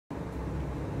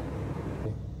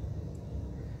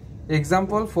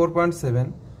Example 4.7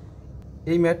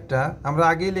 এই ম্যাথটা আমরা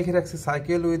আগেই লিখে রাখছি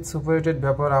cycle with superheated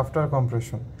vapour after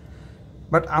compression,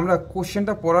 but আমরা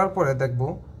কোশ্চেনটা পড়ার পরে দেখব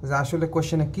যে আসলে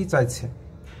কোশ্চেনে কি চাইছে।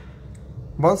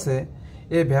 বলছে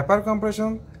a vapor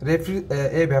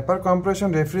compression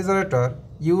refrigerator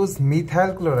use methyl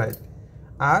chloride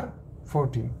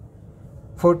R40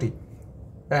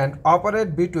 and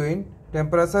operate between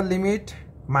temperature limit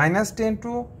 -10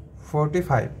 to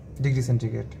 45 degree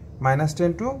centigrade,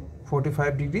 -10 to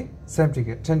 45 degree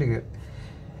centigrade.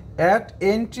 At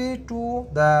entry to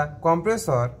the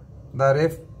compressor, the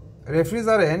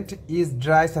refrigerant is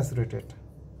dry saturated.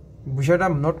 বিষয়টা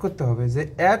নোট করতে হবে যে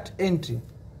at entry,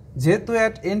 যেহেতু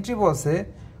at entry বলছে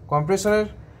কম্প্রেসরের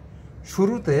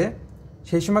শুরুতে,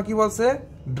 সেই সময় কি বলছে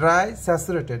ড্রাই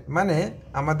স্যাচুরেটেড, মানে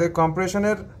আমাদের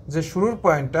কম্প্রেশনের যে শুরুর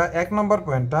পয়েন্টটা 1 নম্বর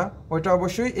পয়েন্টটা ওইটা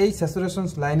অবশ্যই এই স্যাচুরেশন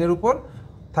লাইনের উপর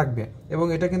থাকবে, এবং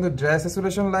এটা কিন্তু ড্রাই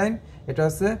স্যাচুরেশন লাইন, এটা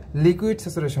হচ্ছে লিকুইড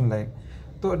স্যাচুরেশন লাইন।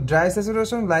 তো ড্রাই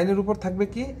স্যাচুরেশন লাইনের উপর থাকবে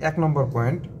কি 1 নম্বর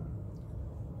পয়েন্ট।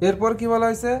 এরপর কি বলা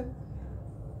হয়েছে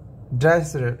dry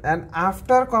saturated and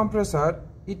after compressor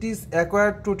it is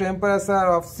acquired to temperature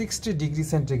of 60 degree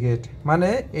centigrade, মানে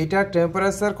এইটার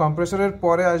টেম্পারেচার কম্প্রেসরের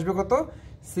পরে আসবে কত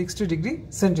 60 degree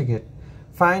centigrade.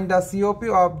 Find the COP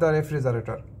of the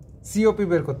refrigerator, COP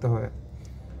বের করতে হবে।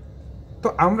 তো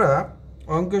আমরা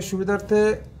অঙ্কের সুবিধার্থে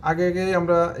আগে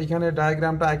আমরা এখানে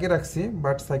ডায়াগ্রামটা আগে রাখছি,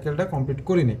 বাট সাইকেলটা কমপ্লিট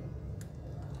করিনি।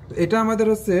 তো এটা আমাদের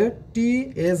হচ্ছে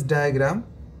TS ডায়াগ্রাম,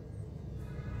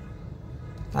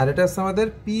 আর এটা হচ্ছে আমাদের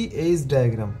PH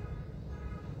ডায়াগ্রাম।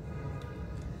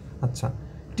 আচ্ছা,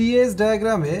 টিএস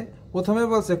ডায়াগ্রামে প্রথমে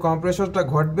বলছে কম্প্রেসরটা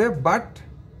ঘটবে, বাট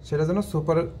সেটা যেন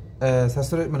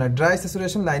মানে ড্রাই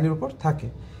স্যাচুরেশন লাইনের উপর থাকে।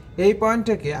 এই পয়েন্ট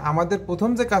থেকে আমাদের প্রথম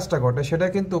যে কাজটা ঘটে সেটা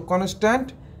কিন্তু কনস্ট্যান্ট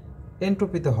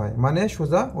এনট্রপিতে হয়, মানে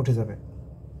সোজা উঠে যাবে।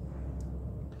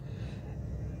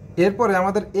 এরপরে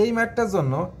আমাদের এই ম্যাথটার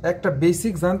জন্য একটা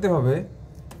বেসিক জানতে হবে,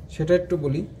 সেটা একটু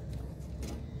বলি।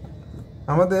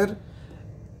 আমাদের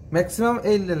ম্যাক্সিমাম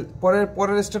এই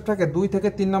পরের স্টেপটাকে 2 থেকে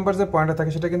 3 নম্বর যে পয়েন্টটা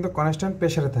থাকে সেটা কিন্তু কনস্ট্যান্ট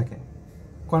প্রেসারে থাকে।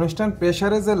 কনস্ট্যান্ট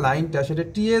প্রেসারে যে লাইনটা সেটা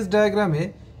টিএস ডায়াগ্রামে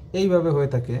এইভাবে হয়ে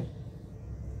থাকে,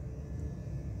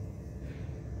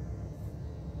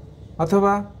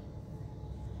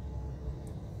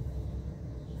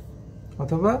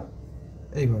 অথবা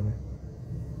এইভাবে।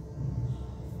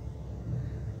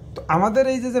 তো আমাদের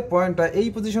এই যে পয়েন্টটা এই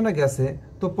পজিশনে গেছে,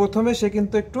 তো প্রথমে সে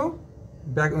কিন্তু একটু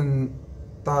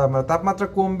তাপমাত্রা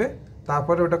কমবে,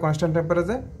 তারপরে ওটা কনস্ট্যান্ট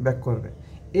টেম্পারেচারে ব্যাক করবে।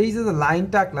 এই যে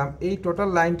লাইনটা আঁকলাম, এই টোটাল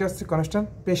লাইনটা হচ্ছে কনস্ট্যান্ট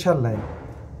প্রেশার লাইন।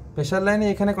 প্রেশার লাইনে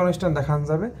এখানে কনস্ট্যান্ট দেখানো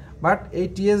যাবে, বাট এই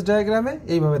টিএস ডায়াগ্রামে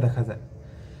এইভাবে দেখা যায়।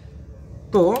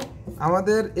 তো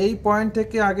আমাদের এই পয়েন্ট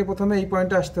থেকে আগে প্রথমে এই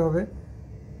পয়েন্টে আসতে হবে,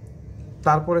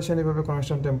 তারপরে সে এইভাবে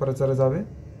কনস্ট্যান্ট টেম্পারেচারে যাবে,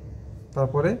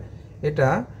 তারপরে এটা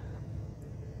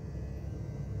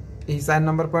এই 4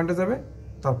 নম্বর পয়েন্টে যাবে,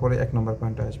 তারপরে 1 নম্বর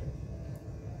পয়েন্টে আসবে।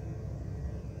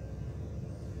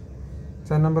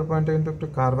 4 নম্বর পয়েন্টে কিন্তু একটু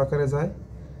কার্ভ আকারে যায়,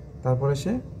 তারপরে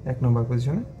সে 1 নম্বর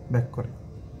পজিশনে ব্যাক করে।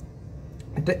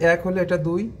 এটা 1 হলে এটা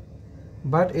 2,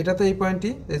 বাট এটা তো এই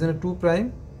পয়েন্টই, এই জন্য 2 প্রাইম,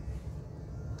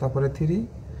 তারপরে 3,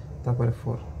 তারপরে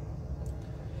 4।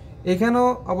 এখানেও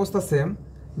অবস্থা সেম,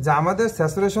 যে আমাদের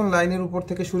স্যাচুরেশন লাইনের উপর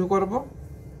থেকে শুরু করব,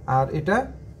 আর এটা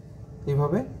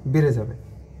এইভাবে বেড়ে যাবে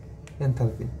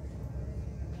এনথালপি,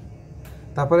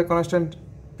 তারপরে কনস্ট্যান্ট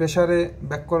প্রেসারে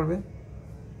ব্যাক করবে,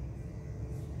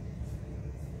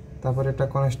 তারপর এটা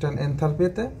কনস্ট্যান্ট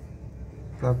এনথালপিতে,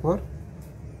 তারপর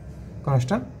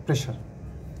কনস্ট্যান্ট প্রেসার।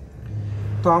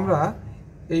 তো আমরা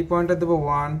এই পয়েন্টটা দেব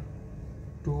 1,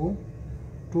 2,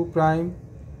 2 প্রাইম,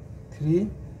 3,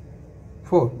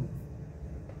 4।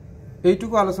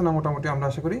 এইটুকু আলোচনা মোটামুটি আমরা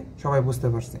আশা করি সবাই বুঝতে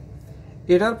পারছি।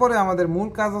 এটার পরে আমাদের মূল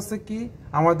কাজ হচ্ছে কি,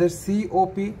 আমাদের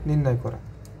COP নির্ণয় করা।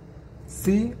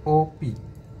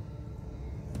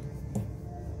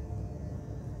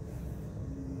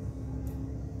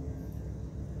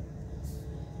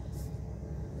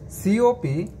 COP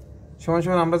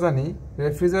সমান আমরা জানি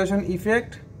refrigeration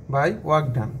effect by work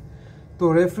done. তো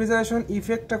রেফ্রিজারেশন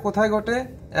ইফেক্টটা কোথায় ঘটে,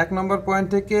 1 নম্বর পয়েন্ট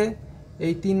থেকে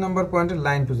এই 3 নম্বর পয়েন্টের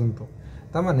লাইন পর্যন্ত,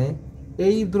 তার মানে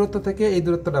এই দূরত্ব থেকে এই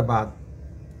দূরত্বটা বাদ।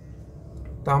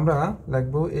 তো আমরা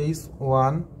লিখব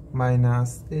H1 -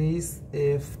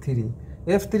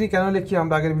 F3 কেন লিখি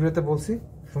আমরা আগের ভিডিওতে বলছি,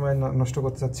 সময় নষ্ট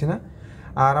করতে চাচ্ছি না।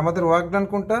 আর আমাদের ওয়ার্ক ডান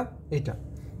কোনটা, এইটা,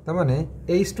 তার মানে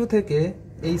H2 থেকে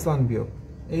H1 বিয়োগ,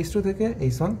 H2 থেকে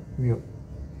H1 বিয়োগ।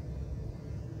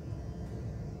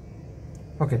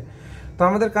 ওকে, তো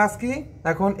আমাদের কাজ কি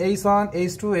এখন H1,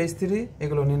 H2, H3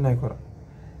 এগুলো নির্ণয় করা।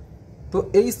 তো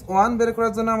H1 বের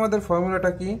করার জন্য আমাদের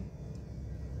ফর্মুলাটা কি,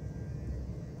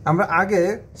 আমরা আগে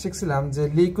শিখছিলাম যে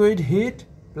লিকুইড হিট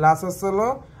প্লাস হলো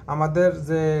আমাদের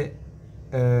যে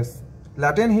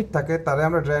ল্যাটেন্ট হিট থাকে তারে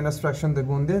আমরা ড্রাইনেস ফ্র্যাকশন দিয়ে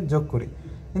গুণ দিয়ে যোগ করি।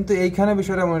 কিন্তু এইখানে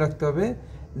বিষয়টা মনে রাখতে হবে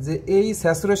যে এই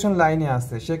স্যাচুরেশন লাইনে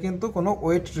আছে, সে কিন্তু কোনো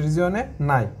ওয়েট রিজিয়নে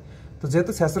নাই। তো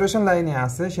যেহেতু স্যাচুরেশন লাইনে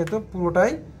আছে সেহেতু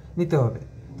পুরোটাই নিতে হবে।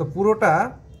 তো পুরোটা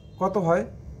কত হয়,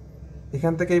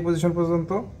 এখান থেকে এই পজিশন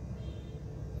পর্যন্ত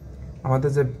আমাদের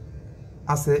যে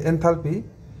আছে এনথালপি,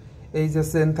 এই যে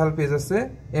এনথালপি যাচ্ছে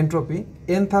এন্ট্রপি,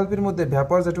 এনথালপির মধ্যে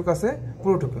ভ্যাপার যেটুকু আছে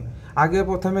পুরোটুকু। আগে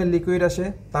প্রথমে লিকুইড আসে,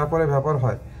 তারপরে ভ্যাপার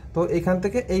হয়। তো এখান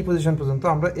থেকে এই পজিশন পর্যন্ত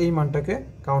আমরা এই মানটাকে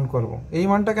কাউন্ট করব। এই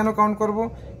মানটা কেন কাউন্ট করব,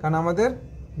 কারণ আমাদের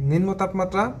নিম্ন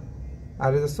তাপমাত্রা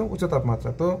আর হচ্ছে উচ্চ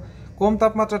তাপমাত্রা। তো কম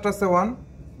তাপমাত্রাটা হচ্ছে 1,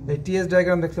 এই টিএস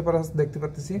ডায়াগ্রাম দেখতে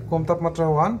পাচ্ছি, কম তাপমাত্রা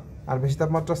 1 আর বেশি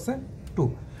তাপমাত্রা হচ্ছে 2।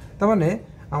 তার মানে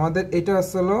আমাদের এটা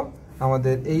হলো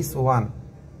আমাদের H1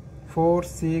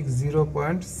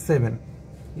 460.7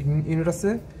 ইউনিট আছে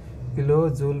কিলো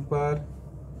জুল পার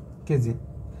কেজি।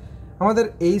 আমাদের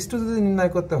H2 যদি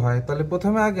নির্ণয় করতে হয় তাহলে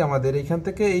প্রথমে আগে আমাদের এইখান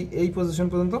থেকে এই পজিশন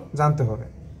পর্যন্ত জানতে হবে,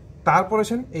 তারপরে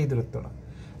এই দূরত্বটা।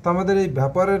 তো আমাদের এই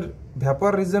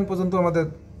ভ্যাপার রিজিয়ন পর্যন্ত আমাদের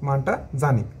মানটা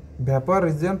জানি, ভ্যাপার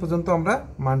রিজিয়ন পর্যন্ত আমরা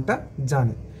মানটা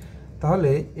জানি।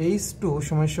 তাহলে H2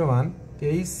 সমান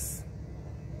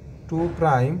H2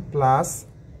 প্রাইম প্লাস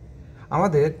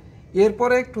আমাদের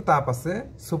এরপরে একটু তাপ আছে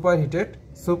সুপারহিটেড।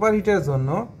 সুপারহিটের জন্য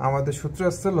আমাদের সূত্র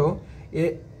আসছিল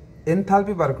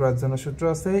এনথালপি বার করার জন্য সূত্র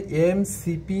আছে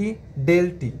এমসিপি ডেল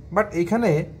টি। বাট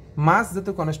এখানে মাস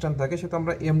যেহেতু কনস্ট্যান্ট থাকে সেহেতু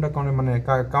আমরা এমটা মানে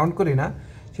কাউন্ট করি না,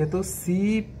 সেহেতু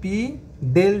CP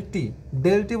del T.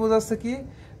 Del T বোঝাচ্ছে কি,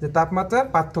 যে তাপমাত্রার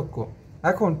পার্থক্য।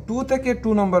 এখন 2 থেকে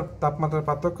 2 নম্বর তাপমাত্রার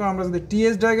পার্থক্য আমরা যদি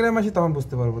টিএস ডায়াগ্রাম আসি তখন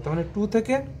বুঝতে পারবো। তার মানে 2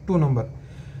 থেকে 2 নম্বর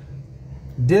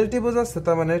ডেল টি বোঝাচ্ছে,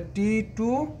 তার মানে T2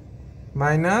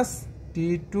 মাইনাস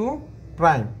T2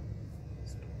 প্রাইম।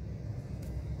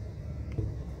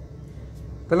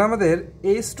 তাহলে আমাদের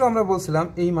H2 আমরা বলছিলাম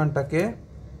এই মানটাকে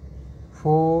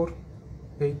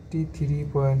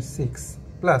 483.6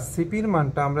 প্লাস সিপির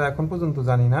মানটা আমরা এখন পর্যন্ত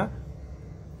জানি না।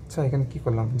 আচ্ছা এখানে কি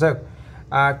করলাম, যাই হোক।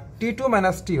 আর T2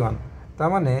 মাইনাস T1, তার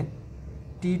মানে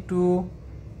T2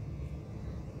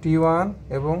 T1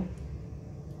 এবং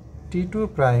T2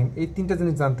 প্রাইম, এই তিনটা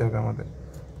জিনিস জানতে হবে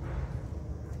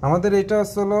আমাদের এটা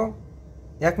হলো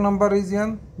 1 নম্বর রিজিয়ন,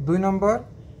 2 নম্বর,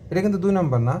 এটা কিন্তু 2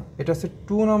 নম্বর না, এটা হচ্ছে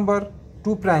 2 নম্বর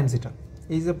 2 প্রাইম, যেটা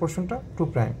এই যে পোর্শনটা 2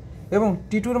 প্রাইম। এবং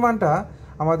T2 মানটা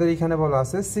আমাদের এখানে বলা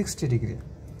আছে 60 ডিগ্রি।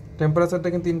 টেম্পারেচারটা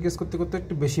কিন্তু ইনক্রিজ করতে করতে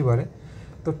একটু বেশি বাড়ে।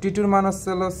 তো T2 মান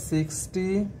হলো 60,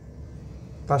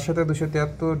 তার সাথে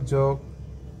 273 যোগ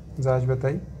যা আসবে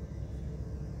তাই।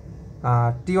 আর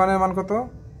T1 এর মান কত,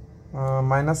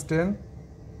 -10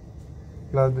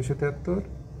 প্লাস 273,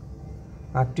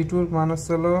 আর T2 এর মান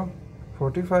হলো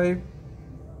 45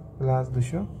 প্লাস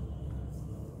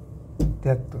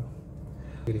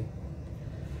 273।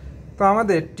 তো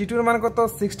আমাদের T2 এর মান কত,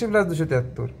 60 প্লাস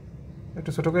 273, একটু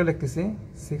ছোট করে লিখতেছি,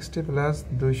 60 প্লাস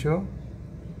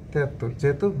 273।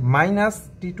 যেহেতু মাইনাস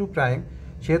T2 প্রাইম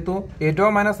সেহেতু এটাও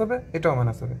মাইনাস হবে, এটাও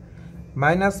মাইনাস হবে।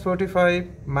 -45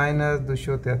 মাইনাস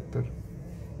 273,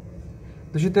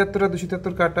 273 আর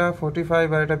 273 কাটা, 45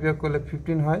 আর এটা বিয়োগ করলে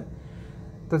 15 হয়।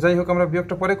 তো যাই হোক, আমরা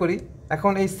বিয়োগটা পরে করি।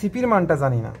 এখন এই সিপির মানটা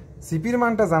জানি না, সিপির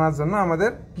মানটা জানার জন্য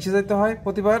আমাদের কিসে যেতে হয়,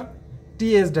 প্রতিবার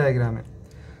টিএস ডায়াগ্রামে।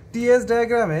 টিএস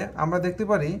ডায়াগ্রামে আমরা দেখতে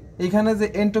পারি এখানে যে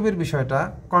এন্ট্রপির বিষয়টা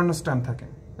কনস্ট্যান্ট থাকে।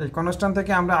 এই কনস্ট্যান্ট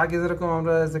থেকে আমরা আগে যেরকম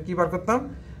আমরা যে কী বার করতাম,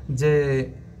 যে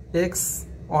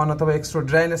x1 অথবা x2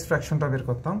 ড্রাইনেস ফ্র্যাকশনটা বের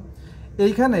করতাম।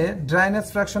 এইখানে ড্রাইনেস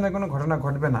ফ্র্যাকশনে কোনো ঘটনা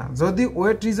ঘটবে না, যদি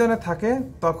ওয়েট রিজনে থাকে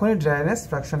তখনই ড্রাইনেস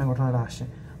ফ্র্যাকশনের ঘটনাটা আসে।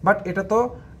 বাট এটা তো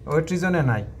ওয়েট রিজনে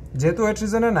নাই, যেহেতু ওয়েট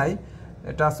রিজনে নাই,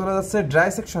 এটা চলে যাচ্ছে ড্রাই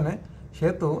সেকশনে,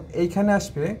 সেহেতু এইখানে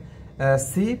আসবে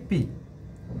সিপি,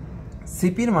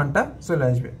 সিপির মানটা চলে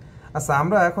আসবে। আচ্ছা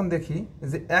আমরা এখন দেখি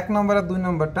যে 1 নম্বর আর 2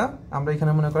 নম্বরটা আমরা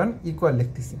এখানে মনে করেন ইকুয়াল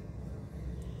লিখতেছি,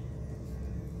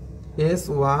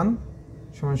 S1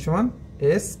 সমান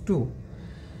S2।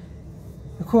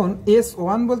 এখন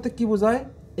S1 বলতে কি বোঝায়,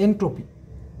 এন্ট্রপি।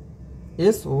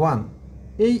 S1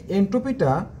 এই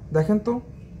এন্ট্রপিটা দেখেন তো,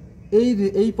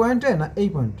 এই পয়েন্টে না এই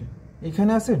পয়েন্টে,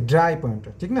 এখানে আছে ড্রাই পয়েন্টে,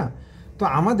 ঠিক না? তো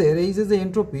আমাদের এই যে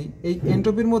এন্ট্রপি, এই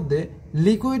এন্ট্রপির মধ্যে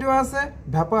লিকুইডও আছে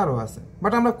ভ্যাপারও আছে,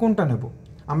 বাট আমরা কোনটা নেব,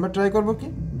 আমরা ট্রাই করব কি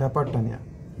ভ্যাপারটা নেওয়া।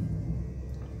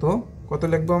 তো কত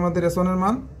লিখবো, আমাদের S1 এর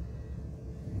মান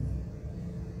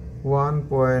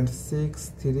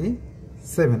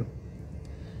 1.637।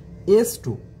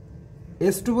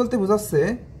 S2 বলতে বোঝাচ্ছে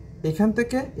এখান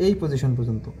থেকে এই পজিশন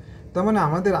পর্যন্ত। তার মানে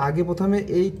আমাদের আগে প্রথমে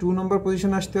এই 2 নম্বর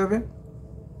পজিশন আসতে হবে,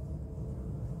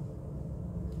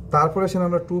 তারপরে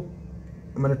আমরা 2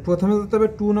 মানে প্রথমে যেতে হবে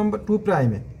 2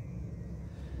 প্রাইমে।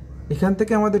 এখান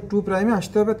থেকে আমাদের 2 প্রাইমে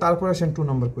আসতে হবে, তারপর আসেন 2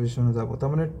 নম্বর পজিশনে যাব। তার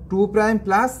মানে 2 প্রাইম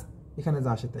প্লাস এখানে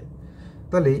যা আসে তাই।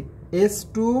 তাহলে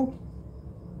S2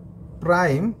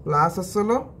 প্রাইম প্লাস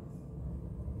হলো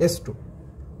S2।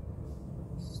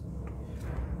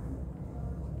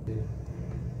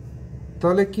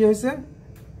 তাহলে কি হয়েছে,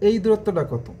 এই দূরত্বটা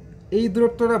কত? এই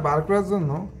দূরত্বটা বার করার জন্য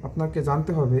আপনাকে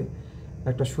জানতে হবে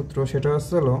একটা সূত্র, সেটা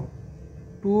হলো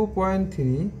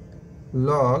 2.3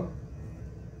 log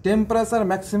temperature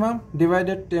maximum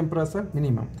divided temperature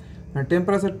minimum. মানে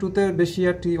টেম্পারেচার 2-তে বেশি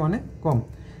আর T অনেক কম।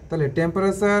 তাহলে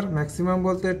টেম্পারেচার ম্যাক্সিমাম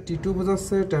বলতে T2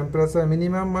 বোঝাচ্ছে, টেম্পারেচার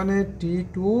মিনিমাম মানে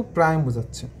T2 প্রাইম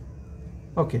বোঝাচ্ছে।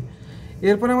 ওকে,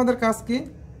 এরপরে আমাদের কাজ কি,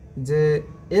 যে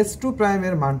S2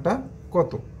 প্রাইমের মানটা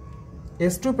কত?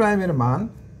 S2 প্রাইমের মান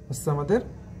হচ্ছে আমাদের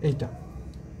এইটা,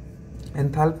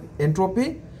 এনট্রপি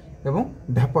এবং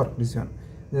ভ্যাপর রিজিয়ন।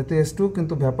 যেহেতু S2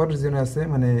 কিন্তু ভ্যাপর রিজিয়নে আছে,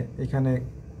 মানে এখানে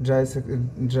ড্রাই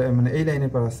মানে এই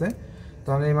লাইনের পর আছে,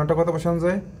 তাহলে এই মানটা কত বসানো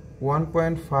যায়?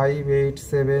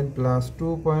 1.587 প্লাস 2.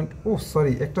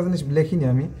 সরি, একটা জিনিস লিখিনি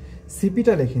আমি,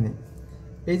 সিপিটা লিখিনি।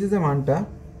 এই যে মানটা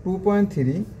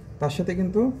 2.3, তার সাথে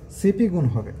কিন্তু সিপি গুণ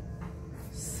হবে,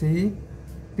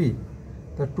 সিপি।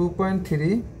 তা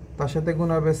 2.3 তার সাথে গুণ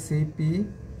হবে সিপি,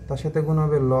 তার সাথে গুণ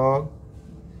হবে লগ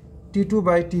T2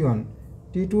 বাই T1।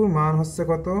 T2-র মান হচ্ছে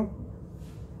কত?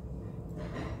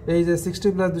 এই যে 60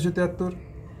 প্লাস 273,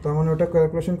 তার মানে ওটা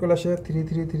ক্যালকুলেশন করলে আসে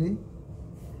 333।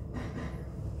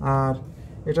 আর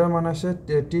এটার মান আসে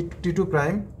T2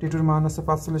 প্রাইম, T2-র মান আছে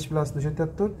 45 প্লাস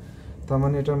 273, তার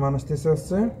মানে এটার মান আসতেছে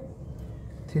হচ্ছে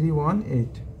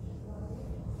 318।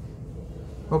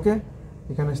 ওকে,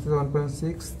 এখানে আসতেছে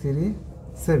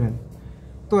 1.637।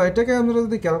 তো এটাকে আমরা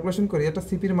যদি ক্যালকুলেশন করি, এটা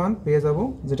সিপির মান পেয়ে যাব,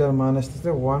 যেটার মান আসতেছে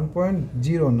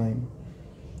 1.09।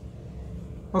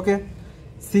 ওকে,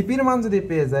 সিপির মান যদি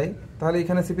পেয়ে যাই, তাহলে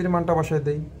এখানে সিপির মানটা বসাই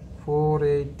দেই,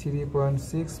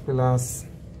 483.6 প্লাস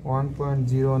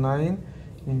 1.09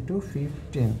 ইন্টু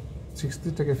 15। 60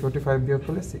 থেকে 45 বিয়োগ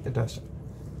করলে এটা আসে।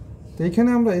 তো এইখানে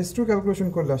আমরা S2 ক্যালকুলেশন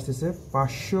করলে আসতেছে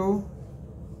 500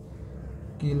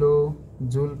 কিলো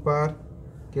জুল পার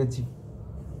কেজি।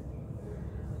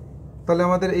 তাহলে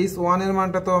আমাদের H1 এর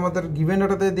মানটা তো আমাদের গিভেন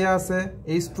ডাটাতে দেওয়া আছে,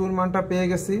 H2 এর মানটা পেয়ে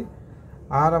গেছি,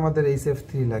 আর আমাদের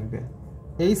HF3 লাগবে।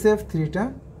 HF3টা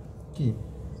কি?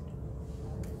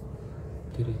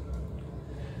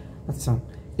 আচ্ছা,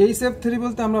 HF3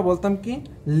 বলতে আমরা বলতাম কি,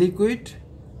 লিকুইড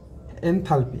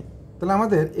এনথালপি। তাহলে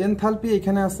আমাদের এনথালপি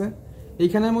এখানে আছে,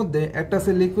 এইখানের মধ্যে একটা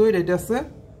আছে লিকুইড, এটা আছে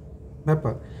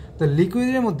ভ্যাপার। তো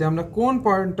লিকুইডের মধ্যে আমরা কোন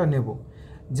পয়েন্টটা নেব?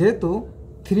 যেহেতু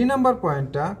 3 নাম্বার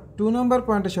পয়েন্টটা 2 নাম্বার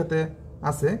পয়েন্টের সাথে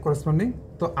আছে করেসপন্ডিং,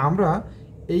 তো আমরা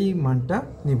এই মানটা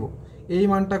নিব। এই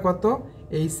মানটা কত?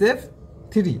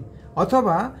 HF3,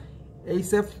 অথবা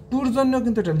HF2-র জন্য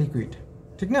কিন্তু এটা লিকুইড,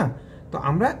 ঠিক না? তো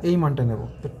আমরা এই মানটা নেব।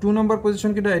 তো 2 নাম্বার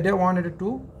পজিশন কিন্তু এটা 1, এটা 2,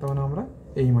 তখন আমরা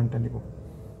এই মানটা নিব।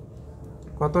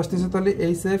 কত আসতেছে তাহলে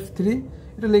HF3?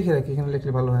 এটা লিখে রাখি, এখানে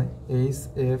লিখলে ভালো হয়।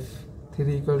 HF3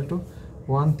 equal to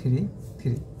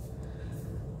 133।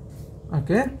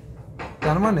 ওকে,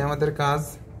 তার মানে আমাদের কাজ,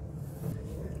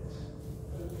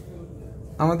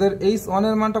 আমাদের H1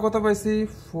 এর মানটা কত পাইছি?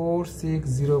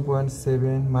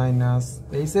 460.7 মাইনাস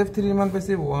HF3 এর মান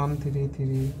পাইছি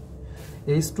 133,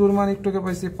 H2 এর মান একটুকে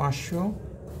পাইছি 500,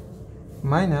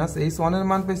 মাইনাস H1 এর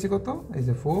মান পাইছি কত? এই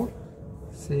যে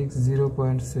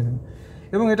 460.7।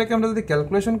 এবং এটাকে আমরা যদি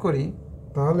ক্যালকুলেশন করি,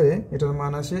 তাহলে এটার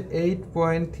মান আসে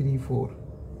 8.34।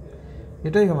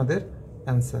 এটাই আমাদের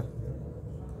অ্যান্সার।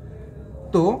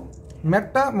 তো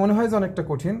ম্যাথটা মনে হয় যে অনেকটা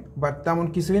কঠিন, বাট তেমন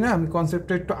কিছুই না। আমি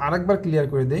কনসেপ্টটা একটু আরেকবার ক্লিয়ার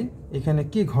করে দেই, এখানে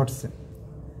কি ঘটছে।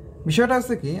 বিষয়টা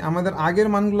আছে কি, আমাদের আগের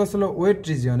মানগুলো ছিল ওয়েট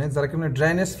রিজিয়নে, যার কারণে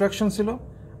ড্রাইনেস ফ্র্যাকশন ছিল,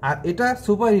 আর এটা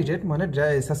সুপারহিটেড মানে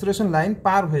স্যাচুরেশন লাইন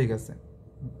পার হয়ে গেছে,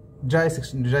 ড্রাই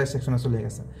সেকশনে চলে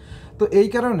গেছে। তো এই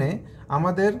কারণে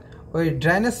আমাদের ওই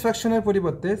ড্রাইনেস ফ্র্যাকশনের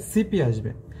পরিবর্তে সিপি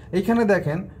আসবে। এইখানে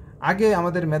দেখেন, আগে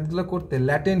আমাদের ম্যাথগুলো করতে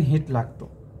ল্যাটেন্ট হিট লাগতো,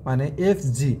 মানে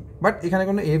এফজি, বাট এখানে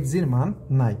কোনো এফজির মান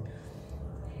নাই।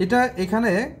 এটা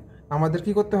এখানে আমাদের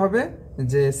কি করতে হবে,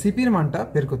 যে সিপির মানটা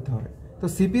বের করতে হবে। তো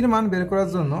সিপির মান বের করার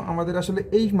জন্য আমাদের আসলে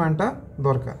এই মানটা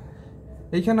দরকার।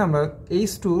 এইখানে আমরা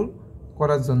H2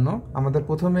 করার জন্য আমাদের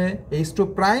প্রথমে H2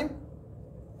 প্রাইম,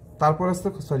 তারপর আসছে,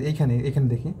 সরি এখানে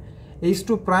দেখি H2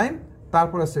 প্রাইম,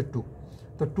 তারপর আসছে 2।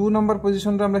 তো 2 নম্বর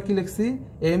পজিশনটা আমরা কি লিখছি,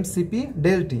 M CP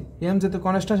del T. M যেহেতু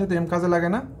কনস্ট্যান্ট, সেহেতু এম কাজে লাগে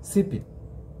না, সিপি।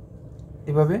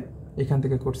 এভাবে এখান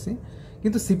থেকে করছি,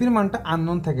 কিন্তু সিপির মানটা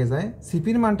আননোন থেকে যায়।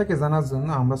 সিপির মানটাকে জানার জন্য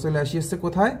আমরা চলে আসি এসছে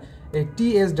কোথায়, এই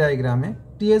টিএস ডায়াগ্রামে।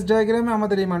 টিএস ডায়াগ্রামে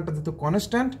আমাদের এই মানটা যেহেতু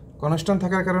কনস্ট্যান্ট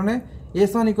থাকার কারণে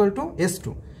S1 equal to S2,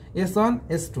 S1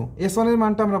 S2, S1 এর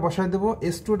মানটা আমরা বসাই দেবো,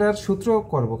 S2টার সূত্র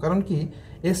করব। কারণ কি,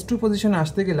 S2 পজিশনে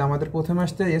আসতে গেলে আমাদের প্রথমে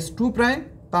আসতে হয় S2 প্রাইম,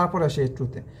 তারপর আসে S2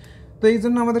 তে। তো এই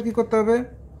জন্য আমাদের কি করতে হবে,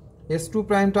 S2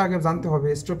 প্রাইমটা আগে জানতে হবে।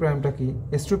 S2 প্রাইমটা কি,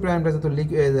 S2 প্রাইমটা যেহেতু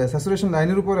স্যাচুরেশন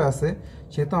লাইনের উপরে আছে,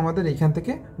 সেহেতু আমাদের এইখান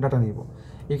থেকে ডাটা নিব।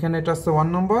 এখানে এটা হচ্ছে 1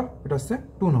 নম্বর, এটা হচ্ছে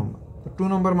 2 নম্বর। তো 2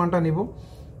 নম্বর মানটা নিব।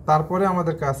 তারপরে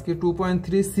আমাদের কাজ কি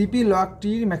 2.3 CP log T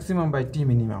maximum by T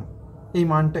minimum, এই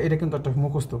মানটা, এটা কিন্তু একটা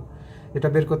মুখস্থ, এটা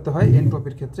বের করতে হয়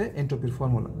এনট্রপির ক্ষেত্রে, এনট্রপির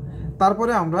ফর্মুলা।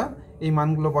 তারপরে আমরা এই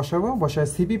মানগুলো বসাবো, বসায়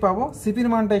সিপি পাবো, সিপির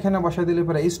মানটা এখানে বসায় দিলে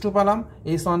পরে H2 পেলাম,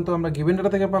 H1 তো আমরা গিভেন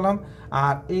ডাটা থেকে পেলাম,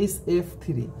 আর HF3,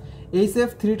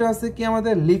 HF3টা আছে কি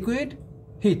আমাদের লিকুইড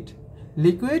হিট,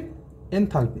 লিকুইড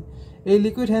এনথালপি। এই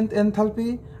লিকুইড এনথালপি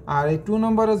আর এই 2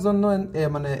 নম্বরের জন্য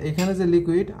মানে এখানে যে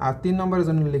লিকুইড আর 3 নম্বরের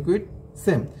জন্য লিকুইড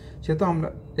সেম, সেহেতু আমরা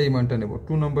এই মানটা নেব,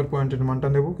 2 নম্বর পয়েন্টের মানটা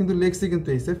নেব, কিন্তু লেখছি কিন্তু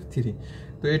HF3।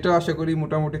 তো এটা আশা করি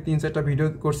মোটামুটি 3-4টা ভিডিও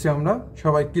করছি আমরা,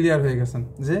 সবাই ক্লিয়ার হয়ে গেছেন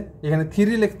যে এখানে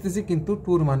 3 লিখতেছি কিন্তু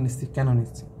 2 মান নিচ্ছি, কেন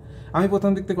নিচ্ছি। আমি প্রথম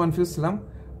দিক থেকে কনফিউজ ছিলাম,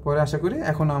 পরে আশা করি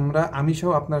এখন আমি সহ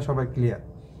আপনারা সবাই ক্লিয়ার।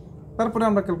 তারপরে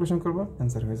আমরা ক্যালকুলেশন করবো,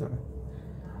 অ্যান্সার হয়ে যাবে।